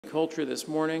culture this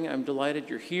morning. I'm delighted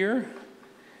you're here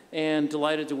and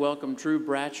delighted to welcome Drew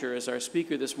Bratcher as our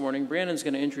speaker this morning. Brandon's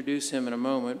going to introduce him in a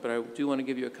moment, but I do want to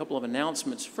give you a couple of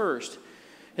announcements first.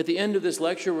 At the end of this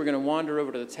lecture, we're going to wander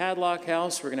over to the Tadlock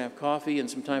House. We're going to have coffee and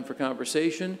some time for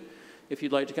conversation. If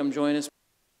you'd like to come join us.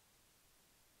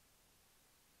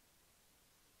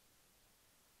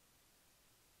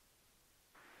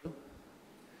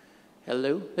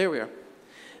 Hello? There we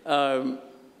are.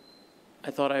 I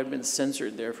thought I had been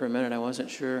censored there for a minute. I wasn't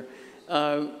sure.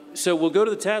 So we'll go to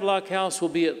the Tadlock House.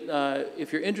 We'll be at,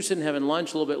 if you're interested in having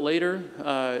lunch a little bit later,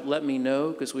 let me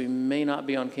know, because we may not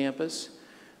be on campus,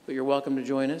 but you're welcome to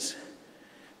join us.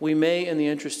 We may, in the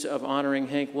interest of honoring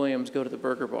Hank Williams, go to the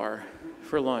Burger Bar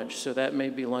for lunch, so that may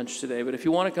be lunch today. But if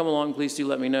you want to come along, please do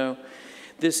let me know.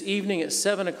 This evening at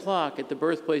 7 o'clock at the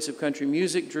birthplace of country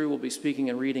music, Drew will be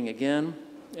speaking and reading again,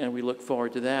 and we look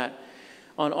forward to that.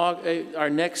 On our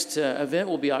next event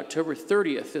will be October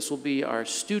 30th. This will be our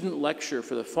student lecture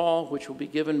for the fall, which will be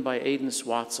given by Aidan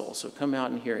Swatzell. So come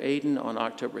out and hear Aidan on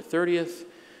October 30th.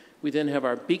 We then have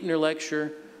our Beekner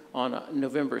lecture on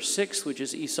November 6th, which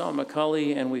is Esau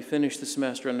McCulley, and we finish the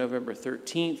semester on November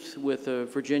 13th with a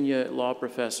Virginia law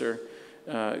professor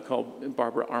called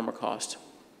Barbara Armacost.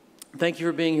 Thank you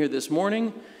for being here this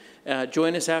morning.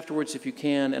 Join us afterwards if you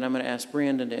can, and I'm going to ask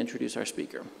Brandon to introduce our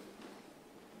speaker.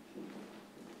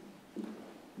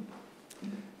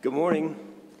 Good morning.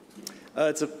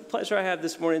 It's a pleasure I have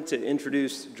this morning to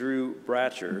introduce Drew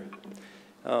Bratcher.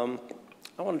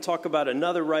 I want to talk about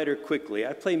another writer quickly.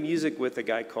 I play music with a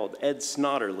guy called Ed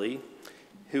Snodderly,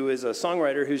 who is a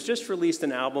songwriter who's just released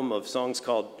an album of songs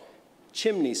called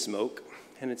Chimney Smoke,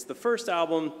 and it's the first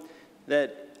album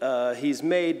that he's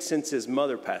made since his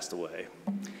mother passed away.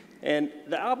 And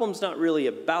the album's not really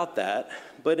about that,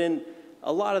 but in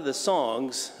a lot of the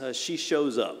songs, she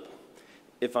shows up,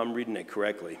 if I'm reading it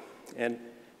correctly. And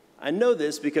I know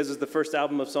this because it's the first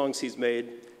album of songs he's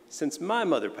made since my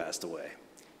mother passed away.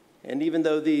 And even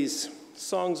though these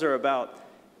songs are about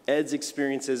Ed's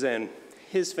experiences and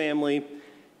his family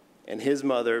and his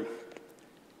mother,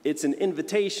 it's an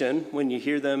invitation when you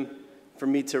hear them for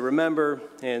me to remember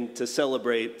and to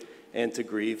celebrate and to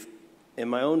grieve in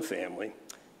my own family.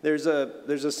 There's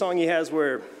a song he has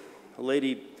where a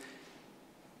lady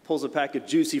pulls a pack of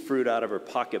juicy fruit out of her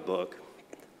pocketbook,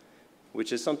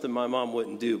 which is something my mom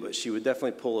wouldn't do, but she would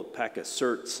definitely pull a pack of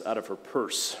certs out of her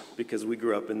purse because we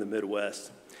grew up in the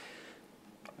Midwest.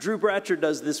 Drew Bratcher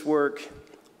does this work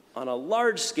on a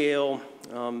large scale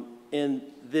in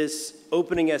this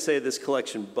opening essay of this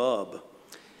collection, Bub,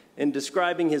 in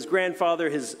describing his grandfather,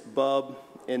 his Bub,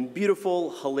 in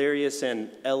beautiful, hilarious, and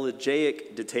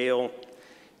elegiac detail.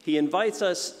 He invites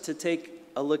us to take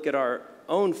a look at our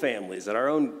own families, at our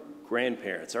own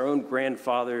grandparents, our own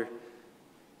grandfather,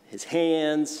 his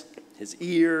hands, his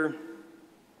ear,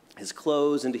 his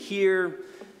clothes, and to hear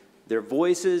their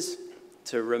voices,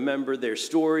 to remember their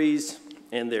stories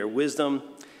and their wisdom.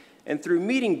 And through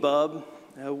meeting Bub,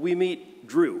 we meet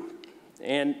Drew.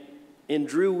 And in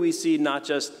Drew, we see not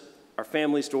just our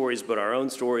family stories, but our own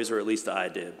stories, or at least I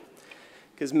did.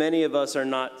 Because many of us are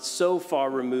not so far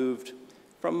removed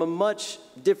from a much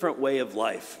different way of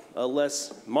life, a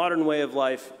less modern way of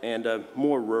life and a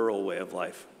more rural way of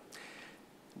life.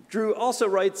 Drew also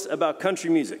writes about country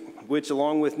music, which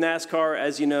along with NASCAR,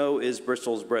 as you know, is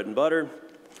Bristol's bread and butter.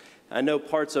 I know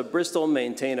parts of Bristol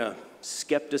maintain a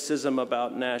skepticism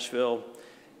about Nashville.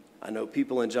 I know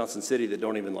people in Johnson City that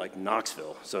don't even like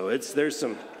Knoxville. So there's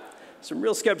some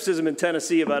real skepticism in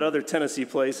Tennessee about other Tennessee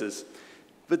places.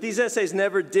 But these essays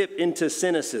never dip into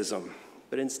cynicism,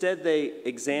 but instead they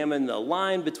examine the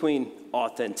line between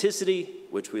authenticity,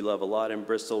 which we love a lot in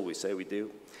Bristol, we say we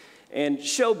do, and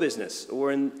show business,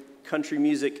 or in country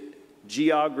music,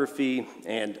 geography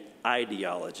and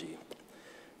ideology.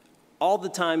 All the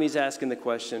time he's asking the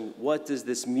question, what does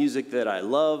this music that I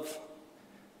love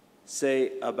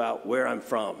say about where I'm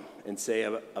from and say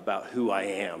about who I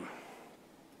am?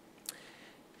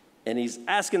 And he's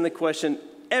asking the question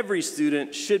every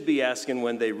student should be asking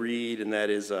when they read, and that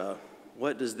is,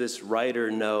 what does this writer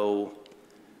know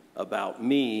about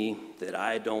me that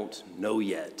I don't know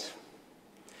yet?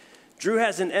 Drew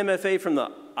has an MFA from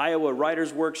the Iowa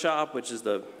Writers Workshop, which is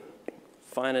the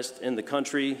finest in the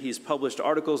country. He's published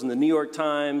articles in the New York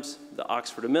Times, the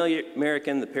Oxford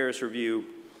American, the Paris Review.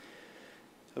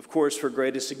 Of course, for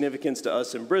greatest significance to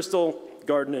us in Bristol,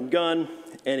 Garden and Gun,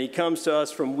 and he comes to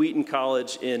us from Wheaton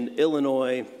College in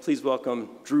Illinois. Please welcome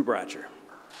Drew Bratcher.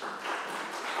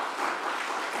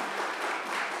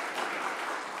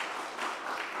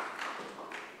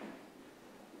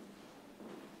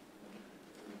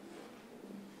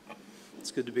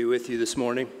 It's good to be with you this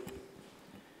morning.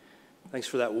 Thanks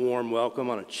for that warm welcome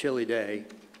on a chilly day.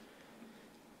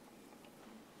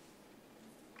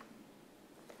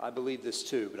 I believe this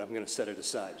too, but I'm going to set it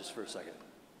aside just for a second.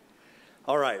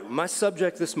 All right, my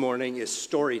subject this morning is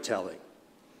storytelling,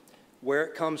 where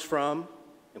it comes from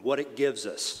and what it gives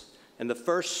us. And the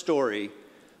first story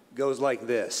goes like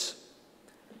this.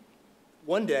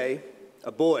 One day,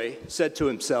 a boy said to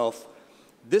himself,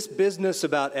 "This business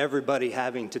about everybody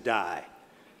having to die,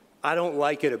 I don't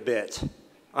like it a bit.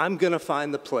 I'm going to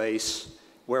find the place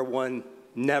where one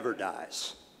never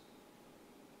dies."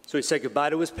 So he said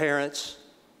goodbye to his parents,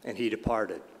 and he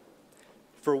departed.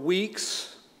 For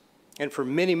weeks and for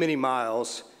many, many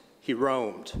miles, he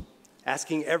roamed,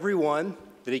 asking everyone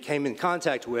that he came in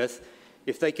contact with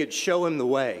if they could show him the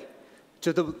way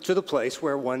to the place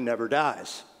where one never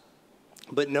dies.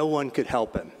 But no one could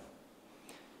help him.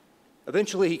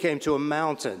 Eventually, he came to a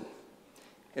mountain,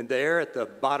 and there at the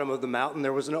bottom of the mountain,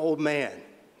 there was an old man.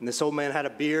 And this old man had a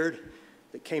beard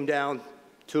that came down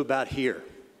to about here.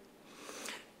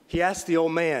 He asked the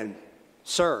old man,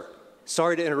 "Sir,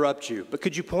 sorry to interrupt you, but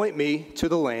could you point me to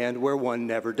the land where one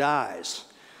never dies?"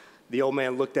 The old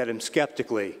man looked at him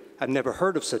skeptically. "I've never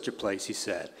heard of such a place," he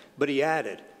said. But he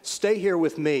added, "Stay here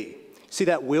with me. See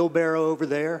that wheelbarrow over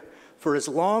there? For as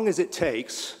long as it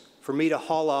takes for me to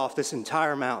haul off this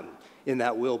entire mountain in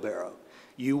that wheelbarrow,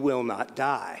 you will not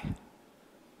die."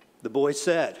 The boy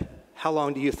said, "How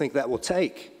long do you think that will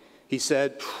take?" He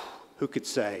said, "Who could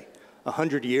say?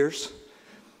 100 years?"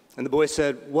 And the boy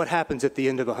said, "What happens at the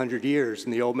end of 100 years?"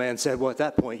 And the old man said, "Well, at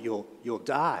that point, you'll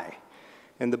die."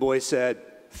 And the boy said,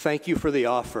 "Thank you for the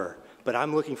offer, but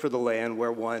I'm looking for the land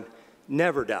where one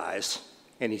never dies."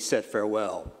 And he said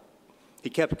farewell. He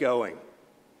kept going.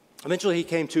 Eventually, he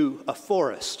came to a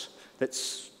forest that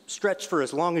stretched for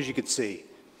as long as you could see.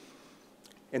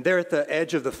 And there at the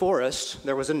edge of the forest,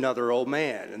 there was another old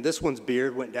man, and this one's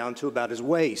beard went down to about his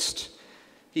waist.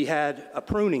 He had a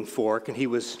pruning fork, and he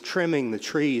was trimming the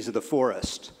trees of the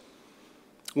forest.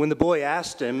 When the boy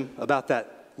asked him about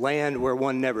that land where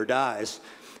one never dies,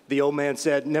 the old man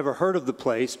said, "Never heard of the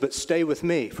place, but stay with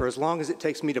me. For as long as it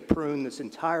takes me to prune this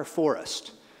entire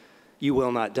forest, you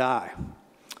will not die."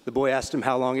 The boy asked him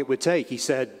how long it would take. He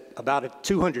said, "About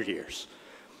 200 years.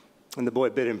 And the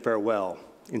boy bid him farewell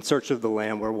in search of the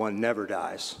land where one never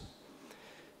dies.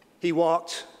 He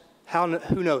walked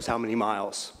who knows how many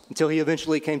miles until he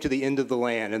eventually came to the end of the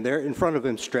land, and there in front of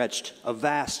him stretched a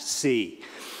vast sea.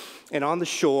 And on the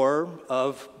shore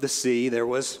of the sea, there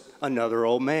was another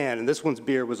old man, and this one's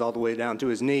beard was all the way down to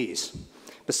his knees.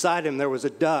 Beside him, there was a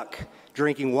duck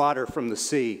drinking water from the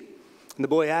sea. And the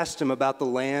boy asked him about the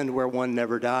land where one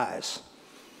never dies.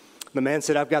 The man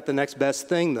said, "I've got the next best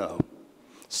thing, though.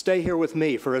 Stay here with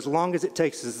me, for as long as it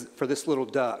takes for this little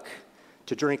duck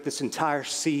to drink this entire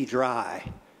sea dry,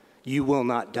 you will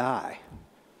not die."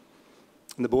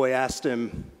 And the boy asked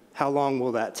him, "How long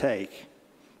will that take?"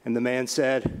 And the man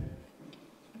said,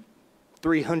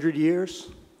 300 years.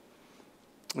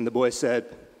 And the boy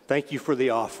said, "Thank you for the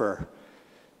offer,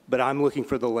 but I'm looking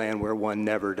for the land where one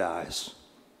never dies."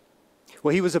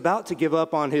 Well, he was about to give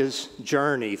up on his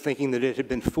journey, thinking that it had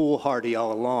been foolhardy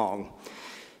all along,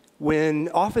 when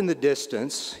off in the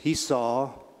distance, he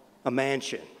saw a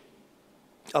mansion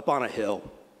up on a hill.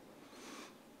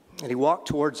 And he walked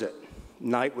towards it.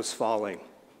 Night was falling.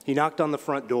 He knocked on the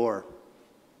front door.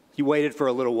 He waited for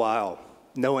a little while.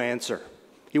 No answer.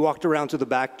 He walked around to the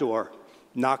back door,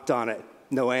 knocked on it.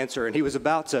 No answer. And he was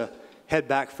about to head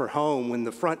back for home when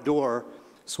the front door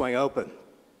swung open.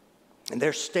 And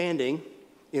there standing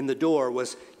in the door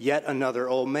was yet another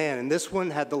old man. And this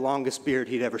one had the longest beard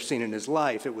he'd ever seen in his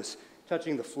life. It was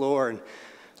touching the floor, and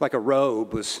like a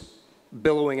robe was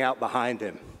billowing out behind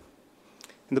him.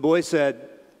 And the boy said,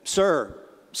 "Sir,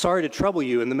 sorry to trouble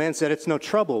you." And the man said, "It's no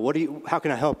trouble. How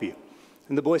can I help you?"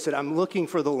 And the boy said, "I'm looking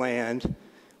for the land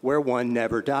where one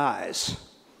never dies."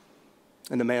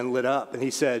 And the man lit up and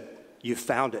he said, "You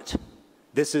found it.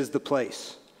 This is the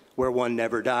place where one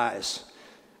never dies.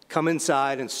 Come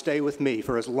inside and stay with me,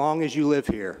 for as long as you live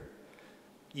here,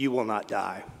 you will not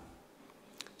die."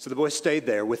 So the boy stayed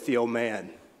there with the old man,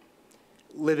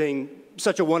 having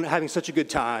such a good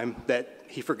time that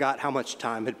he forgot how much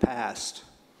time had passed.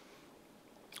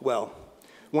 Well,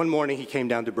 one morning he came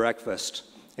down to breakfast,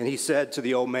 and he said to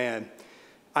the old man,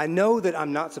 "I know that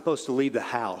I'm not supposed to leave the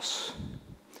house,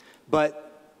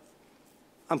 but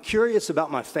I'm curious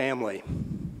about my family."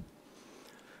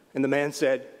 And the man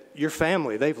said, "Your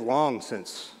family, they've long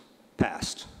since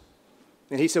passed."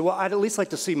 And he said, "Well, I'd at least like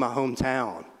to see my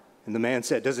hometown." And the man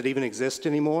said, "Does it even exist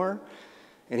anymore?"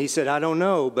 And he said, "I don't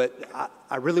know, but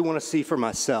I really want to see for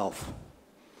myself."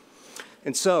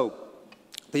 And so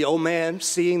The old man,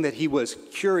 seeing that he was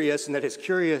curious and that his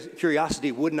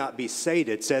curiosity would not be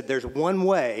sated, said, "There's one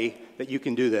way that you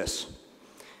can do this.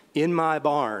 In my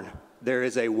barn, there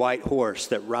is a white horse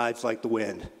that rides like the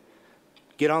wind.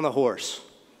 Get on the horse.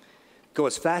 Go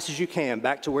as fast as you can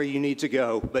back to where you need to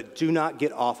go, but do not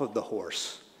get off of the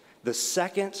horse. The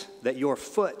second that your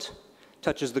foot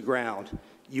touches the ground,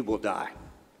 you will die."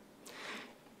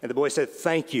 And the boy said,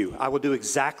 "Thank you. I will do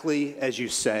exactly as you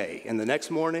say." And the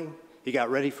next morning, he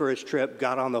got ready for his trip,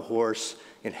 got on the horse,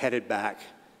 and headed back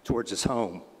towards his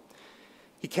home.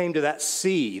 He came to that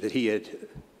sea that he had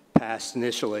passed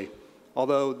initially,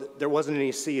 although there wasn't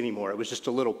any sea anymore. It was just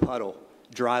a little puddle,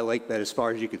 dry lake bed as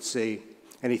far as you could see.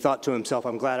 And he thought to himself,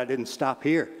 "I'm glad I didn't stop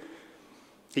here."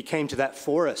 He came to that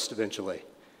forest eventually,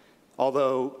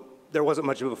 although there wasn't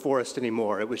much of a forest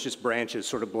anymore. It was just branches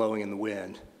sort of blowing in the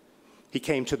wind. He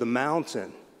came to the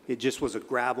mountain. It just was a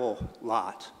gravel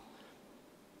lot.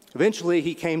 Eventually,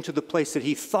 he came to the place that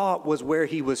he thought was where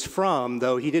he was from,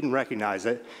 though he didn't recognize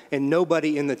it, and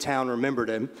nobody in the town remembered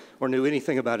him or knew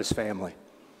anything about his family.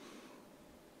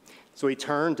 So he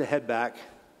turned to head back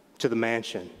to the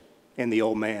mansion and the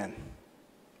old man.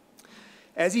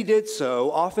 As he did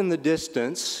so, off in the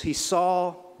distance, he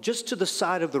saw just to the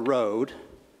side of the road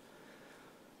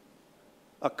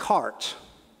a cart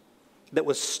that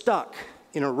was stuck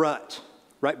in a rut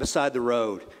right beside the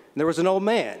road. And there was an old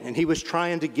man, and he was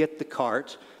trying to get the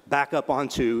cart back up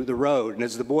onto the road. And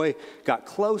as the boy got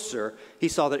closer, he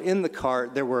saw that in the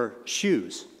cart there were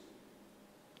shoes.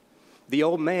 The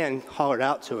old man hollered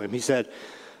out to him. He said,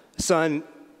 "Son,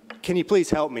 can you please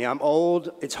help me? I'm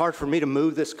old. It's hard for me to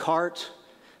move this cart.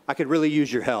 I could really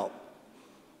use your help."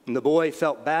 And the boy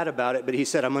felt bad about it, but he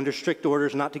said, "I'm under strict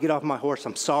orders not to get off my horse.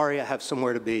 I'm sorry. I have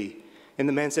somewhere to be." And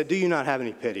the man said, "Do you not have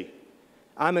any pity?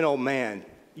 I'm an old man.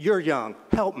 You're young.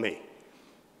 Help me."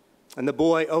 And the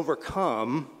boy,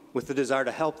 overcome with the desire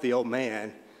to help the old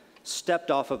man,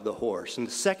 stepped off of the horse. And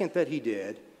the second that he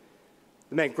did,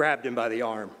 the man grabbed him by the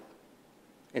arm.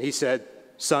 And he said,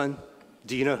 "Son,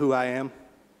 do you know who I am?"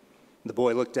 The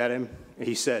boy looked at him, and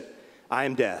he said, "I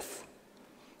am death.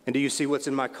 And do you see what's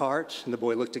in my cart?" And the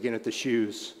boy looked again at the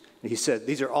shoes. And he said,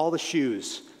 "These are all the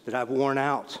shoes that I've worn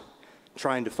out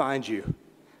trying to find you.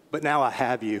 But now I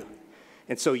have you.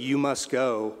 And so you must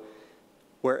go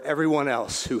where everyone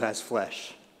else who has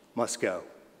flesh must go,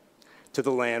 to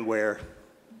the land where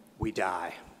we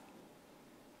die."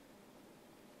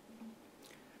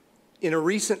 In a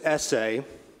recent essay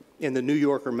in the New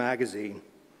Yorker magazine,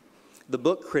 the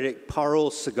book critic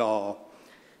Parul Segal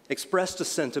expressed a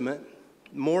sentiment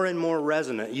more and more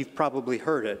resonant, you've probably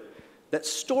heard it, that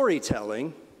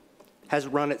storytelling has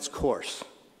run its course.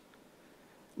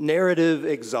 Narrative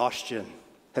exhaustion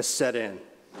has set in.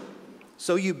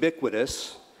 So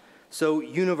ubiquitous, so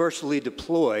universally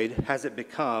deployed has it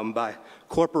become by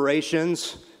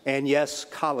corporations and, yes,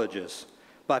 colleges,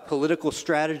 by political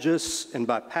strategists and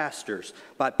by pastors,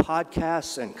 by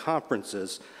podcasts and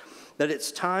conferences, that it's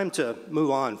time to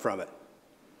move on from it.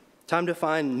 Time to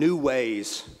find new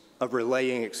ways of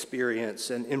relaying experience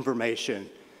and information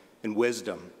and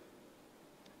wisdom.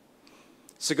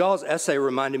 Segal's essay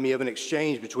reminded me of an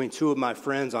exchange between two of my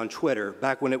friends on Twitter,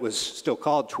 back when it was still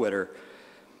called Twitter.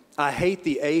 "I hate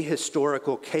the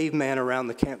ahistorical caveman around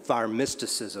the campfire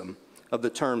mysticism of the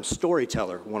term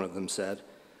storyteller," one of them said,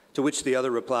 to which the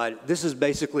other replied, "This is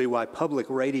basically why public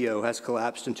radio has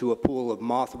collapsed into a pool of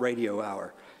Moth Radio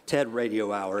Hour, TED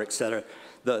Radio Hour, etc.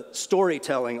 The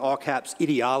storytelling, all caps,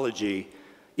 ideology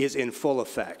is in full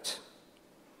effect."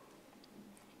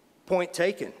 Point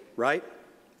taken, right?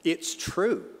 It's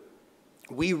true.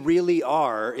 We really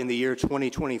are, in the year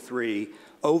 2023,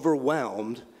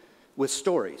 overwhelmed with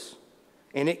stories.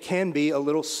 And it can be a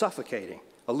little suffocating,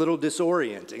 a little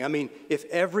disorienting. I mean, if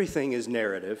everything is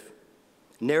narrative,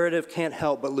 narrative can't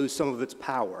help but lose some of its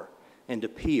power and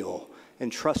appeal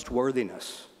and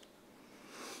trustworthiness.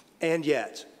 And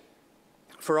yet,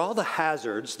 for all the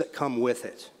hazards that come with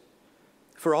it,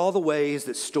 for all the ways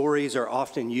that stories are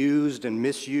often used and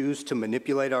misused to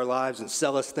manipulate our lives and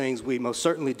sell us things we most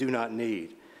certainly do not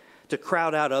need, to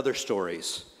crowd out other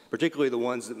stories, particularly the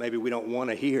ones that maybe we don't want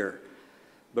to hear,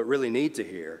 but really need to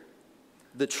hear,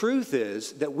 the truth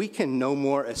is that we can no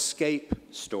more escape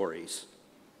stories,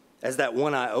 as that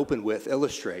one I opened with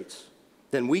illustrates,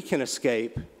 than we can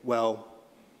escape, well,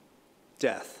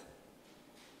 death.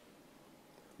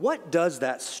 What does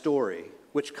that story,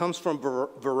 which comes from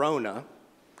Verona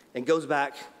and goes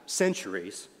back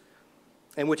centuries,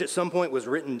 and which at some point was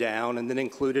written down and then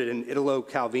included in Italo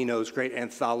Calvino's great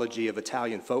anthology of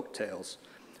Italian folk tales,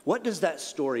 what does that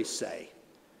story say?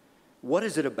 What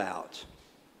is it about?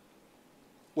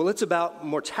 Well, it's about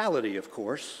mortality, of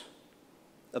course,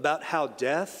 about how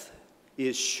death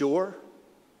is sure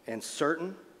and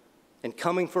certain and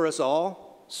coming for us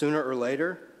all sooner or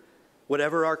later,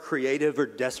 whatever our creative or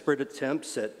desperate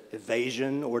attempts at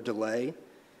evasion or delay,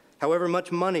 however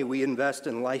much money we invest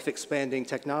in life-expanding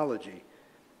technology.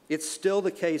 It's still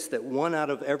the case that one out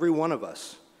of every one of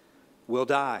us will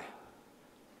die,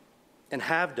 and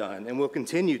have done, and will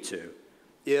continue to,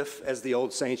 if, as the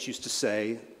old saints used to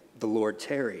say, the Lord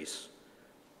tarries.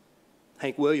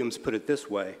 Hank Williams put it this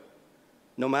way: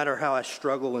 no matter how I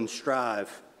struggle and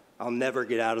strive, I'll never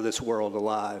get out of this world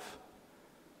alive.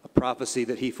 A prophecy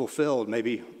that he fulfilled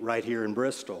maybe right here in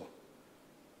Bristol.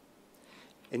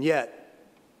 And yet,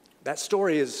 that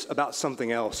story is about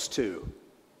something else too.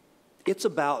 It's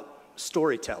about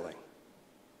storytelling,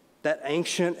 that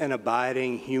ancient and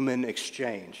abiding human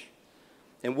exchange.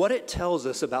 And what it tells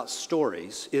us about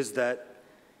stories is that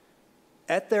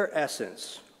at their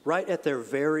essence, right at their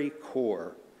very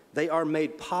core, they are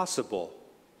made possible,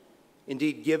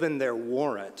 indeed given their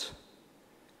warrant,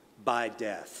 by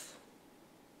death.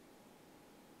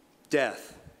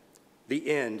 Death, the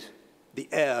end, the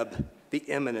ebb, the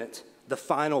imminent, the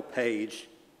final page,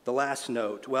 the last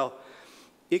note. Well,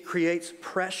 it creates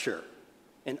pressure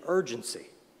and urgency.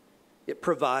 It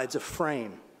provides a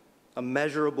frame, a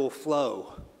measurable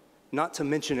flow, not to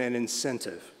mention an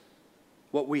incentive.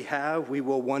 What we have, we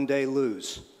will one day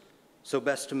lose. So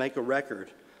best to make a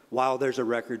record while there's a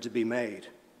record to be made.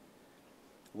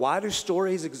 Why do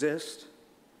stories exist?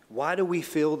 Why do we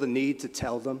feel the need to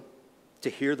tell them, to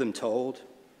hear them told?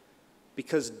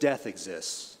 Because death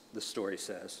exists, the story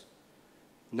says.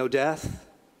 No death,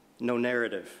 no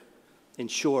narrative. In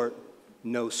short,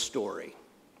 no story.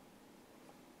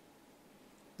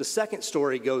 The second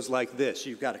story goes like this.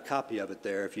 You've got a copy of it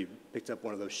there if you picked up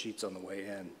one of those sheets on the way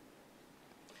in.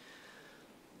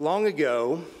 Long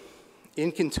ago,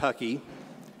 in Kentucky,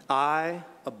 I,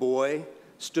 a boy,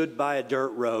 stood by a dirt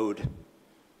road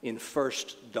in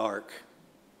first dark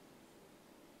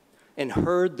and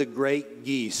heard the great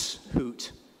geese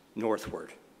hoot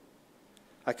northward.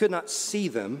 I could not see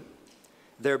them,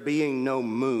 there being no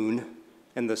moon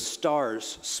and the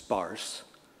stars sparse.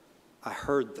 I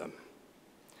heard them.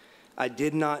 I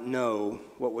did not know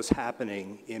what was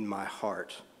happening in my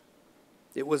heart.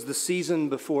 It was the season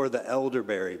before the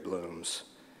elderberry blooms.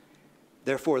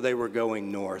 Therefore, they were going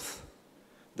north.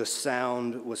 The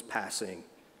sound was passing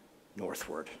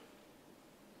northward.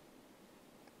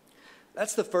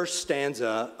 That's the first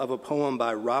stanza of a poem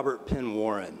by Robert Penn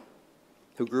Warren,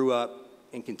 who grew up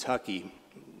in Kentucky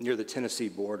near the Tennessee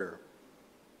border.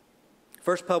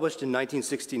 First published in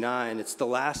 1969, it's the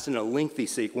last in a lengthy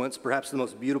sequence, perhaps the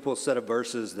most beautiful set of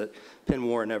verses that Penn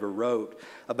Warren ever wrote,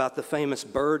 about the famous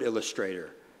bird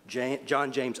illustrator,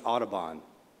 John James Audubon.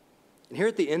 And here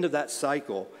at the end of that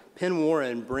cycle, Penn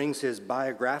Warren brings his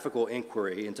biographical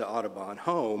inquiry into Audubon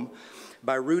home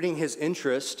by rooting his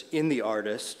interest in the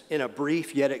artist in a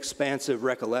brief yet expansive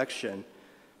recollection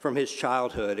from his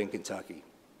childhood in Kentucky.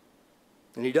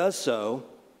 And he does so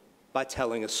by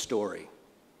telling a story.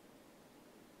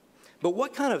 But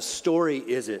what kind of story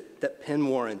is it that Penn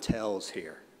Warren tells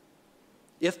here?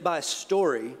 If by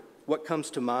story, what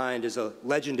comes to mind is a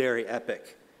legendary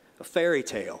epic, a fairy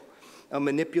tale, a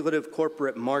manipulative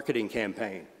corporate marketing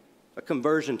campaign, a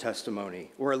conversion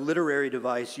testimony, or a literary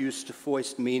device used to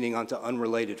foist meaning onto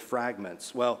unrelated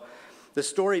fragments, well, the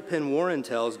story Penn Warren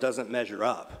tells doesn't measure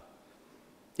up.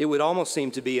 It would almost seem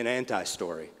to be an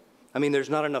anti-story. I mean, there's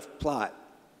not enough plot,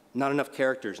 not enough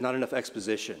characters, not enough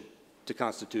exposition to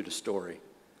constitute a story.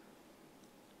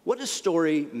 What does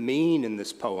story mean in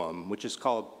this poem, which is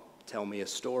called Tell Me a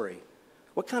Story?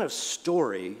 What kind of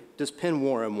story does Penn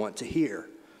Warren want to hear?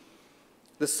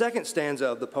 The second stanza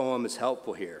of the poem is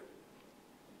helpful here.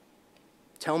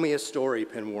 Tell me a story,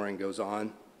 Penn Warren goes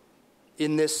on,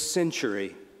 in this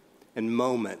century and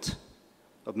moment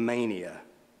of mania.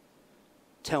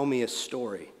 Tell me a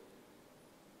story.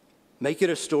 Make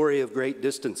it a story of great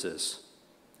distances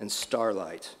and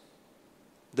starlight.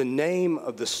 The name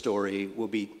of the story will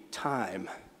be Time,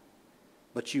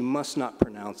 but you must not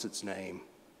pronounce its name.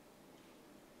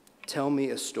 Tell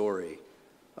me a story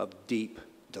of deep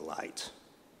delight.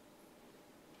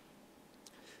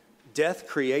 Death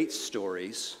creates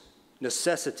stories,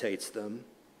 necessitates them.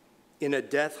 In a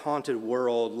death-haunted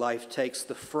world, life takes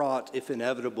the fraught, if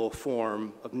inevitable,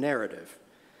 form of narrative.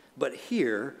 But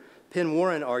here, Penn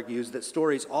Warren argues that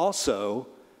stories also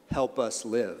help us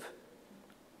live.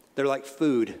 They're like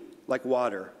food, like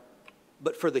water,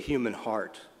 but for the human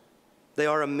heart. They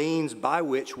are a means by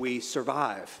which we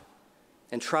survive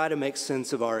and try to make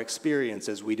sense of our experience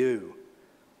as we do.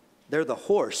 They're the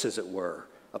horse, as it were,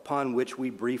 upon which we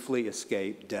briefly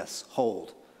escape death's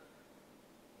hold.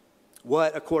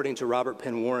 What, according to Robert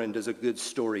Penn Warren, does a good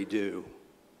story do?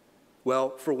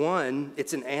 Well, for one,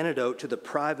 it's an antidote to the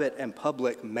private and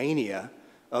public mania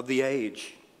of the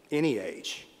age, any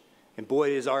age. And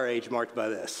boy, is our age marked by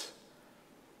this.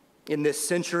 In this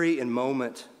century and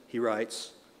moment, he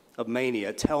writes, of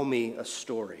mania, tell me a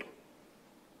story.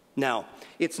 Now,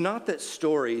 it's not that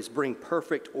stories bring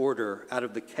perfect order out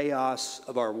of the chaos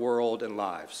of our world and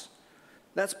lives.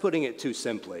 That's putting it too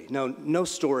simply. No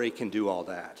story can do all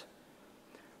that.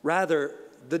 Rather,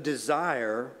 the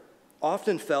desire,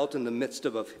 often felt in the midst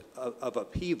of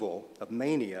upheaval, of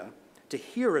mania, to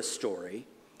hear a story,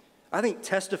 I think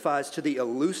testifies to the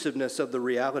elusiveness of the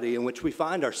reality in which we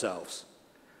find ourselves,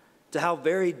 to how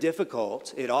very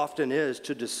difficult it often is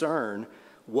to discern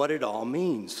what it all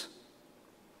means.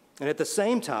 And at the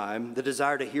same time, the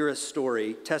desire to hear a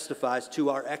story testifies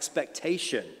to our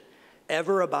expectation,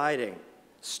 ever abiding,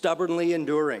 stubbornly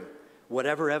enduring,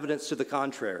 whatever evidence to the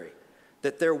contrary,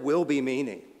 that there will be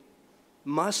meaning,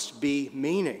 must be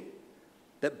meaning,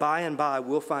 that by and by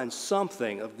we'll find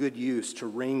something of good use to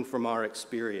wring from our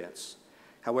experience,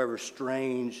 however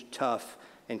strange, tough,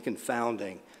 and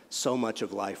confounding so much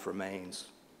of life remains.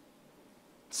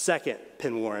 Second,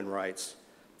 Penn Warren writes,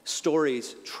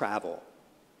 stories travel,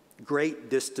 great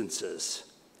distances,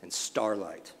 and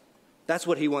starlight. That's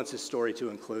what he wants his story to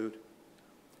include.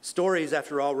 Stories,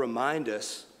 after all, remind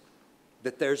us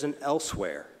that there's an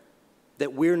elsewhere,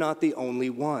 that we're not the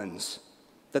only ones,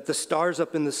 that the stars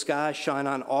up in the sky shine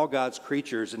on all God's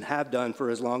creatures and have done for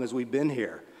as long as we've been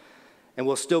here, and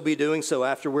will still be doing so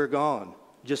after we're gone,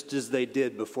 just as they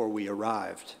did before we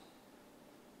arrived.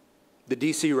 The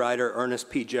D.C. writer Ernest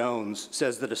P. Jones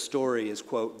says that a story is,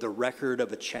 quote, the record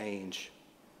of a change.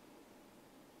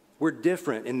 We're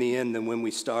different in the end than when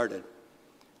we started.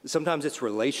 Sometimes it's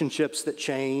relationships that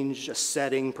change, a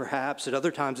setting perhaps. At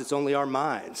other times it's only our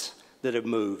minds that have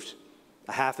moved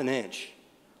a half an inch.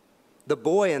 The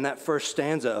boy in that first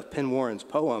stanza of Penn Warren's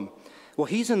poem, well,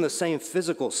 he's in the same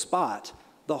physical spot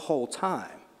the whole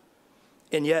time.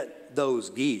 And yet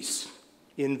those geese,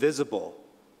 invisible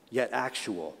yet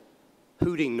actual,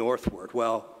 hooting northward,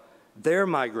 well, their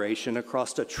migration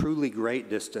across a truly great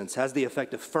distance has the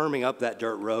effect of firming up that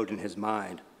dirt road in his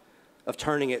mind, of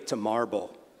turning it to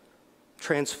marble,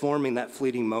 transforming that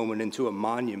fleeting moment into a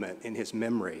monument in his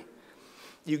memory.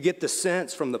 You get the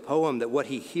sense from the poem that what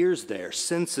he hears there,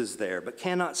 senses there, but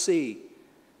cannot see,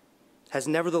 has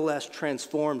nevertheless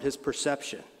transformed his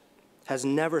perception, has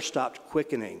never stopped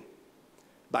quickening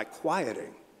by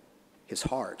quieting his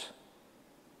heart.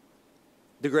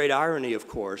 The great irony, of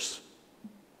course,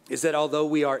 is that although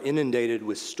we are inundated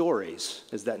with stories,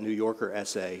 as that New Yorker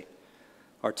essay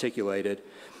articulated,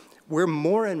 we're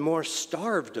more and more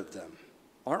starved of them,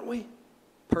 aren't we,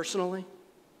 personally?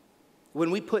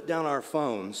 When we put down our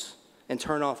phones and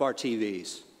turn off our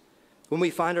TVs, when we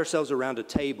find ourselves around a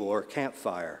table or a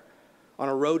campfire, on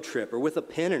a road trip, or with a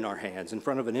pen in our hands in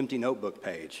front of an empty notebook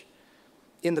page,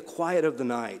 in the quiet of the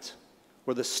night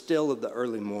or the still of the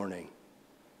early morning,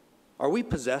 are we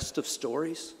possessed of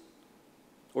stories?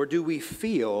 Or do we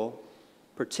feel,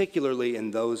 particularly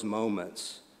in those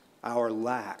moments, our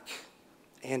lack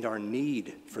and our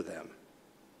need for them?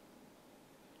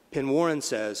 Penn Warren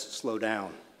says, slow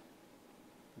down.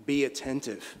 Be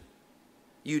attentive.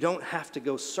 You don't have to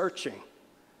go searching.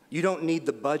 You don't need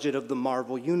the budget of the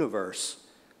Marvel universe.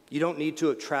 You don't need to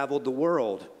have traveled the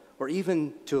world or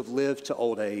even to have lived to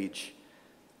old age.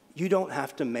 You don't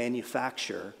have to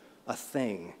manufacture a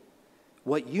thing.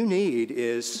 What you need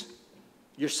is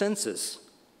your senses.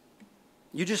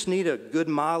 You just need a good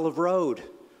mile of road,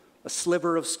 a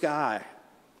sliver of sky,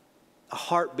 a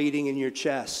heart beating in your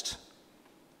chest,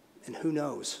 and who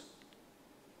knows?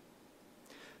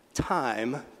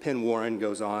 Time, Penn Warren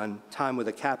goes on, time with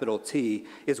a capital T,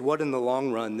 is what in the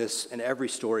long run this and every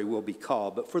story will be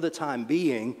called. But for the time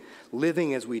being,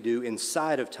 living as we do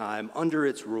inside of time, under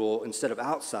its rule, instead of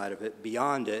outside of it,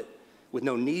 beyond it, with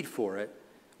no need for it,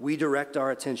 we direct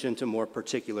our attention to more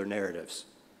particular narratives,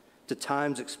 to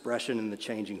time's expression in the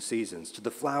changing seasons, to the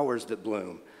flowers that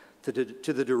bloom, to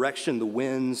the direction the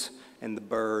winds and the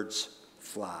birds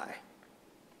fly.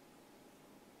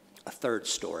 A third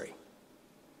story.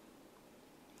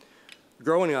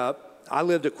 Growing up, I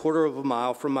lived a quarter of a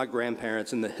mile from my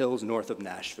grandparents in the hills north of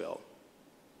Nashville.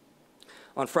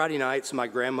 On Friday nights, my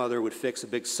grandmother would fix a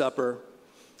big supper,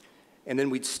 and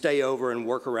then we'd stay over and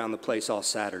work around the place all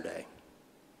Saturday.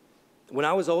 When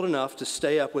I was old enough to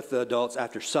stay up with the adults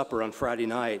after supper on Friday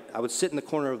night, I would sit in the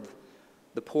corner of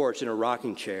the porch in a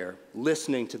rocking chair,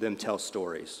 listening to them tell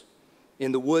stories.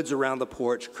 In the woods around the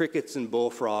porch, crickets and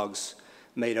bullfrogs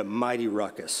made a mighty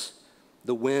ruckus.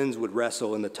 The winds would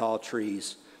wrestle in the tall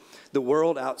trees. The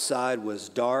world outside was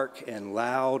dark and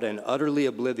loud and utterly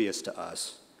oblivious to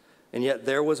us. And yet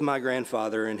there was my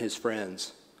grandfather and his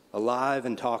friends, alive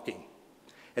and talking,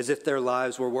 as if their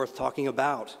lives were worth talking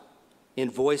about, in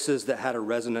voices that had a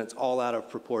resonance all out of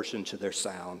proportion to their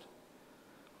sound.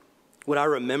 What I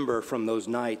remember from those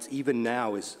nights, even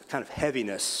now, is kind of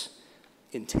heaviness,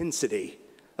 intensity,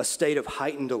 a state of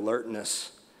heightened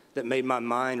alertness that made my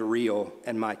mind reel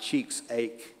and my cheeks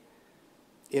ache.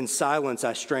 In silence,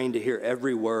 I strained to hear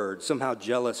every word, somehow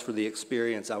jealous for the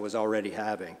experience I was already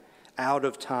having, out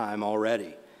of time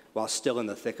already, while still in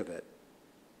the thick of it.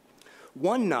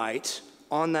 One night,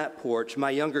 on that porch, my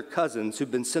younger cousins,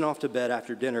 who'd been sent off to bed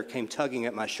after dinner, came tugging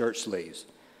at my shirt sleeves.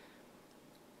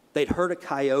 They'd heard a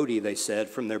coyote, they said,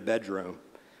 from their bedroom,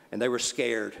 and they were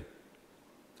scared.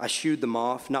 I shooed them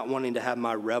off, not wanting to have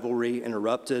my revelry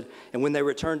interrupted, and when they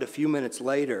returned a few minutes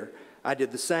later, I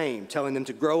did the same, telling them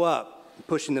to grow up and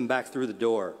pushing them back through the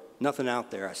door. Nothing out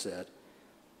there, I said.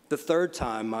 The third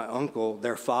time, my uncle,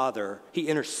 their father, he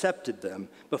intercepted them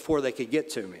before they could get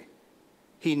to me.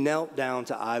 He knelt down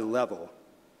to eye level.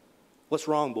 "What's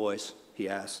wrong, boys?" he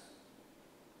asked.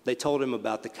 They told him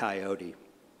about the coyote.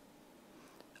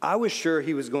 I was sure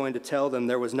he was going to tell them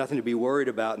there was nothing to be worried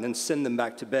about and then send them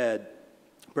back to bed,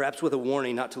 perhaps with a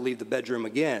warning not to leave the bedroom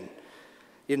again.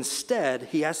 Instead,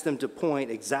 he asked them to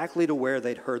point exactly to where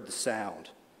they'd heard the sound.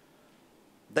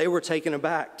 They were taken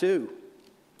aback, too.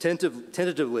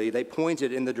 Tentatively, they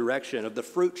pointed in the direction of the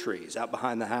fruit trees out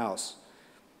behind the house.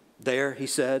 "There," he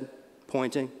said,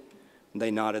 pointing. They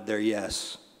nodded their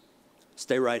yes.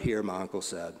 "Stay right here," my uncle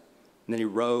said. And then he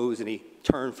rose and he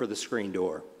turned for the screen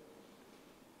door.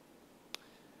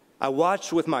 I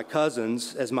watched with my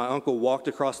cousins as my uncle walked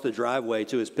across the driveway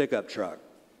to his pickup truck,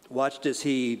 watched as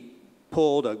he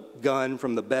pulled a gun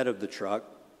from the bed of the truck.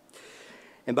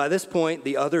 And by this point,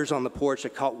 the others on the porch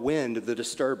had caught wind of the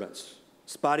disturbance.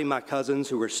 Spotting my cousins,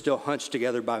 who were still hunched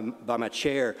together by my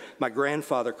chair, my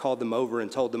grandfather called them over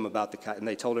and told them about and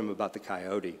they told him about the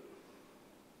coyote.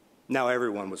 Now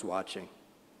everyone was watching.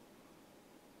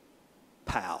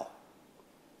 Pow.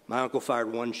 My uncle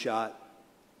fired one shot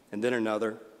and then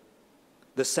another.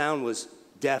 The sound was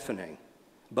deafening,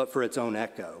 but for its own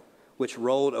echo, which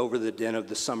rolled over the din of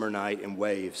the summer night in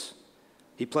waves.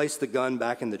 He placed the gun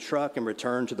back in the truck and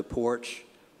returned to the porch.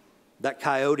 "That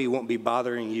coyote won't be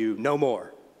bothering you no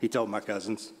more," he told my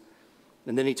cousins.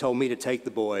 And then he told me to take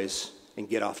the boys and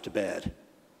get off to bed.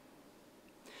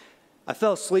 I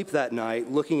fell asleep that night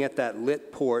looking at that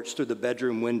lit porch through the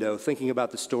bedroom window, thinking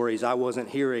about the stories I wasn't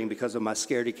hearing because of my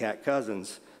scaredy-cat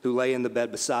cousins who lay in the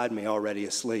bed beside me already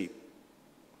asleep.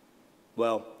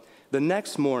 Well, the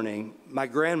next morning, my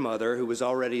grandmother, who was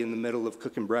already in the middle of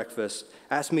cooking breakfast,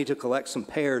 asked me to collect some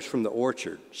pears from the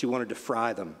orchard. She wanted to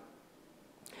fry them.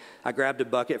 I grabbed a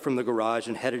bucket from the garage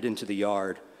and headed into the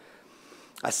yard.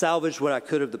 I salvaged what I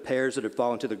could of the pears that had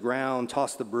fallen to the ground,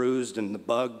 tossed the bruised and the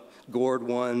bug-gored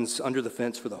ones under the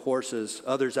fence for the horses.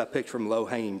 Others I picked from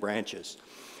low-hanging branches.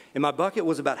 And my bucket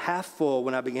was about half full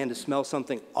when I began to smell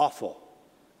something awful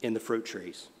in the fruit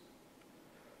trees.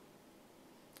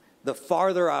 The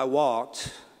farther I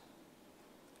walked,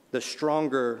 the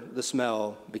stronger the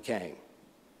smell became.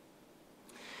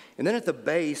 And then at the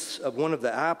base of one of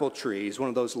the apple trees, one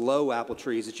of those low apple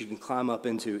trees that you can climb up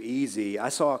into easy, I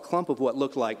saw a clump of what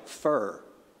looked like fur,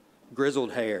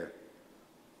 grizzled hair.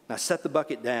 I set the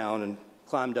bucket down and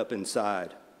climbed up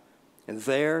inside. And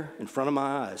there, in front of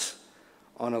my eyes,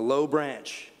 on a low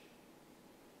branch,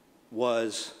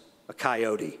 was a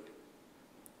coyote,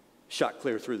 shot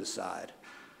clear through the side.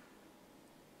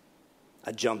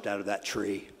 I jumped out of that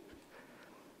tree.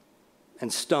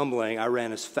 And stumbling, I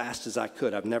ran as fast as I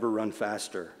could. I've never run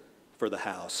faster for the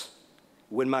house.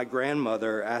 When my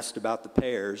grandmother asked about the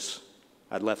pears,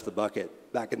 I'd left the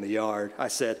bucket back in the yard. I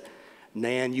said,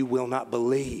 "Nan, you will not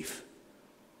believe."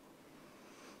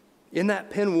 In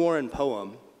that Penn Warren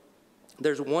poem,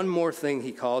 there's one more thing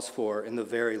he calls for in the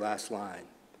very last line.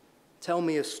 "Tell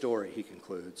me a story," he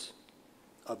concludes,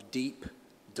 "of deep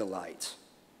delight."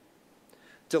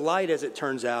 Delight, as it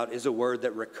turns out, is a word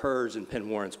that recurs in Penn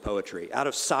Warren's poetry. "Out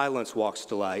of silence walks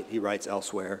delight," he writes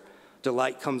elsewhere.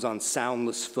 "Delight comes on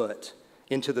soundless foot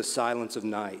into the silence of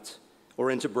night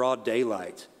or into broad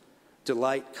daylight.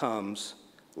 Delight comes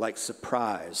like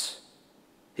surprise."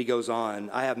 He goes on,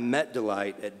 "I have met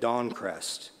delight at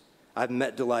Dawncrest. I've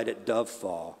met delight at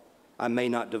Dovefall. I may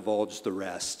not divulge the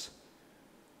rest,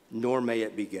 nor may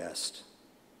it be guessed."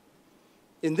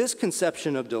 In this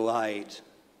conception of delight,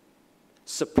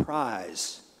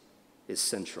 surprise is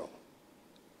central.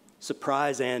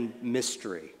 Surprise and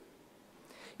mystery.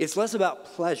 It's less about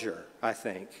pleasure, I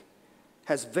think,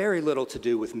 has very little to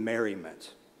do with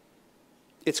merriment.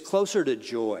 It's closer to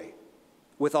joy,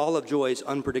 with all of joy's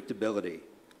unpredictability,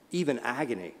 even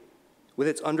agony, with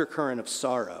its undercurrent of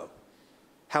sorrow,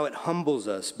 how it humbles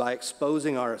us by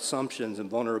exposing our assumptions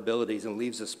and vulnerabilities and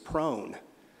leaves us prone,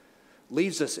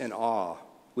 leaves us in awe,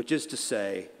 which is to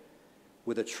say,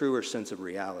 with a truer sense of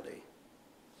reality.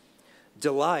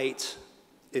 Delight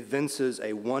evinces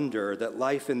a wonder that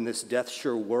life in this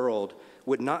death-sure world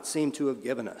would not seem to have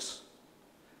given us,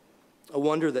 a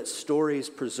wonder that stories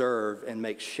preserve and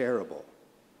make shareable.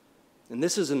 And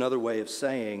this is another way of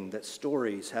saying that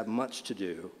stories have much to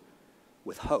do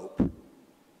with hope.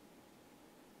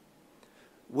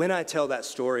 When I tell that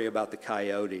story about the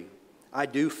coyote, I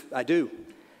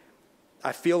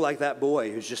feel like that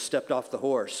boy who's just stepped off the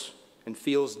horse and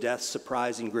feels death's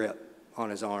surprising grip on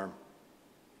his arm.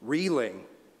 Reeling,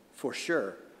 for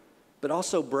sure, but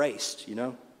also braced,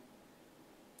 And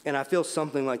I feel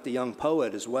something like the young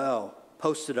poet as well,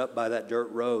 posted up by that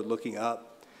dirt road, looking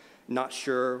up, not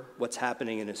sure what's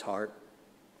happening in his heart.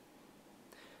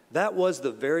 That was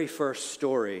the very first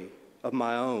story of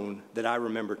my own that I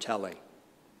remember telling.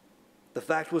 The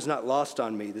fact was not lost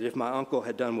on me that if my uncle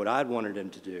had done what I'd wanted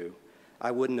him to do, I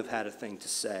wouldn't have had a thing to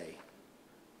say.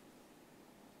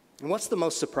 And what's the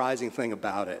most surprising thing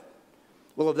about it?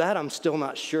 Well, of that, I'm still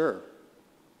not sure.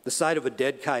 The sight of a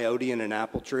dead coyote in an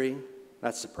apple tree,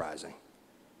 that's surprising.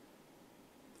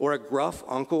 Or a gruff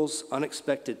uncle's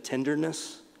unexpected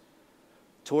tenderness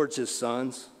towards his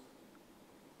sons.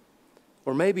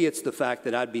 Or maybe it's the fact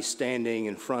that I'd be standing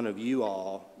in front of you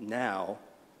all now,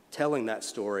 telling that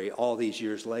story all these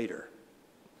years later,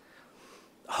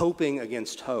 hoping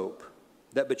against hope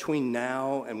that between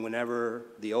now and whenever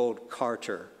the old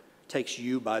Carter takes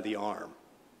you by the arm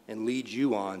and leads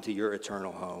you on to your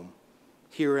eternal home,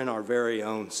 here in our very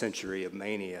own century of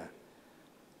mania,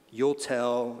 you'll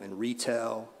tell and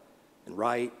retell and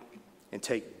write and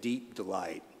take deep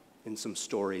delight in some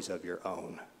stories of your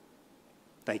own.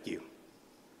 Thank you.